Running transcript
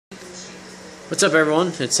What's up,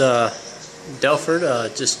 everyone? It's Delford,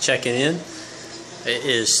 just checking in. It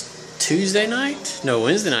is Tuesday night? No,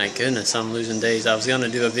 Wednesday night. Goodness, I'm losing days. I was going to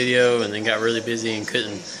do a video and then got really busy and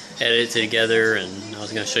couldn't edit it together, and I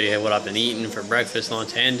was going to show you what I've been eating for breakfast,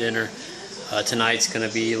 lunch, and dinner. Tonight's going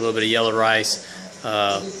to be a little bit of yellow rice,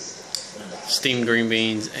 steamed green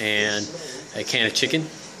beans, and a can of chicken.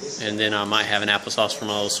 And then I might have an applesauce for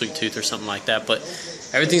my little sweet tooth or something like that. But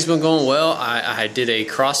everything's been going well. I did a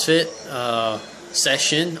CrossFit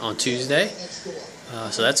session on Tuesday,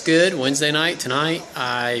 so that's good. Wednesday night, tonight,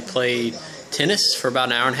 I played tennis for about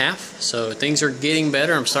an hour and a half. So things are getting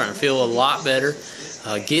better. I'm starting to feel a lot better.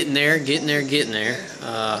 Getting there.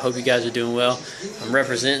 Hope you guys are doing well. I'm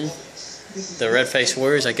representing the Red-Faced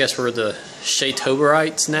Warriors. I guess we're the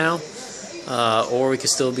Shea-Toberites now, or we could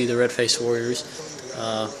still be the Red-Faced Warriors.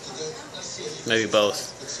 Maybe both.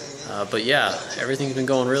 But yeah, everything's been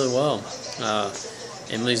going really well.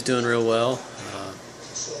 Emily's doing real well.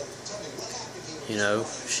 You know,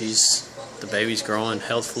 the baby's growing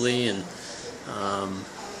healthfully, and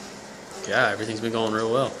yeah, everything's been going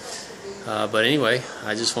real well. But anyway,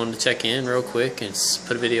 I just wanted to check in real quick and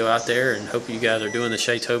put a video out there, and hope you guys are doing the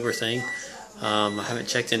Shea-Tober thing. I haven't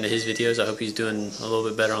checked into his videos. I hope he's doing a little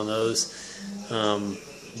bit better on those.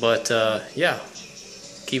 Yeah,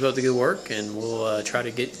 keep up the good work, and we'll try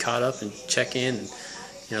to get caught up and check in, and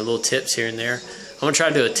little tips here and there. I'm gonna try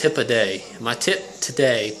to do a tip a day. My tip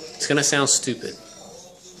today, it's gonna sound stupid.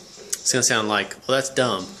 It's gonna sound like, well, that's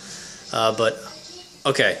dumb, but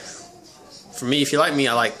okay. For me, if you like me,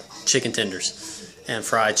 I like chicken tenders and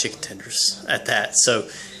fried chicken tenders at that. So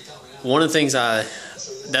one of the things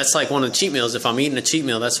that's like one of the cheat meals. If I'm eating a cheat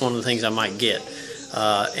meal, that's one of the things I might get.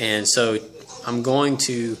 And so I'm going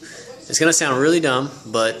to, it's going to sound really dumb,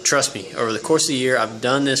 but trust me, over the course of the year, I've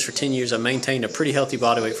done this for 10 years. I've maintained a pretty healthy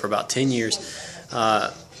body weight for about 10 years.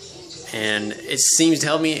 And it seems to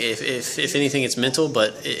help me. If anything, it's mental,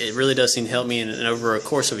 but it really does seem to help me. And over a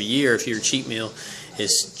course of a year, if your cheat meal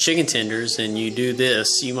is chicken tenders and you do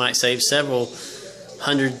this, you might save several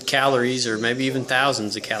hundred calories, or maybe even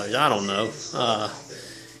thousands of calories. I don't know.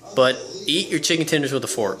 But eat your chicken tenders with a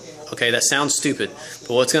fork. Okay, that sounds stupid,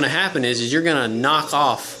 but what's going to happen is you're going to knock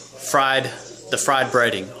off the fried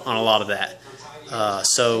breading on a lot of that.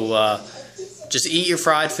 Just eat your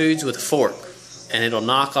fried foods with a fork, and it'll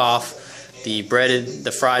knock off the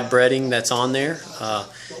fried breading that's on there,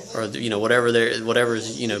 or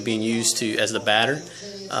whatever's being used as the batter.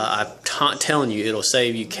 I'm telling you, it'll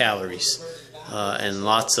save you calories, and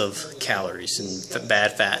lots of calories and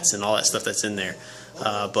bad fats and all that stuff that's in there.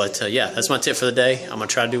 Yeah, that's my tip for the day. I'm gonna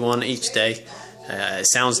try to do one each day. It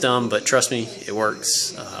sounds dumb, but trust me, it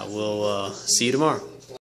works. We'll see you tomorrow.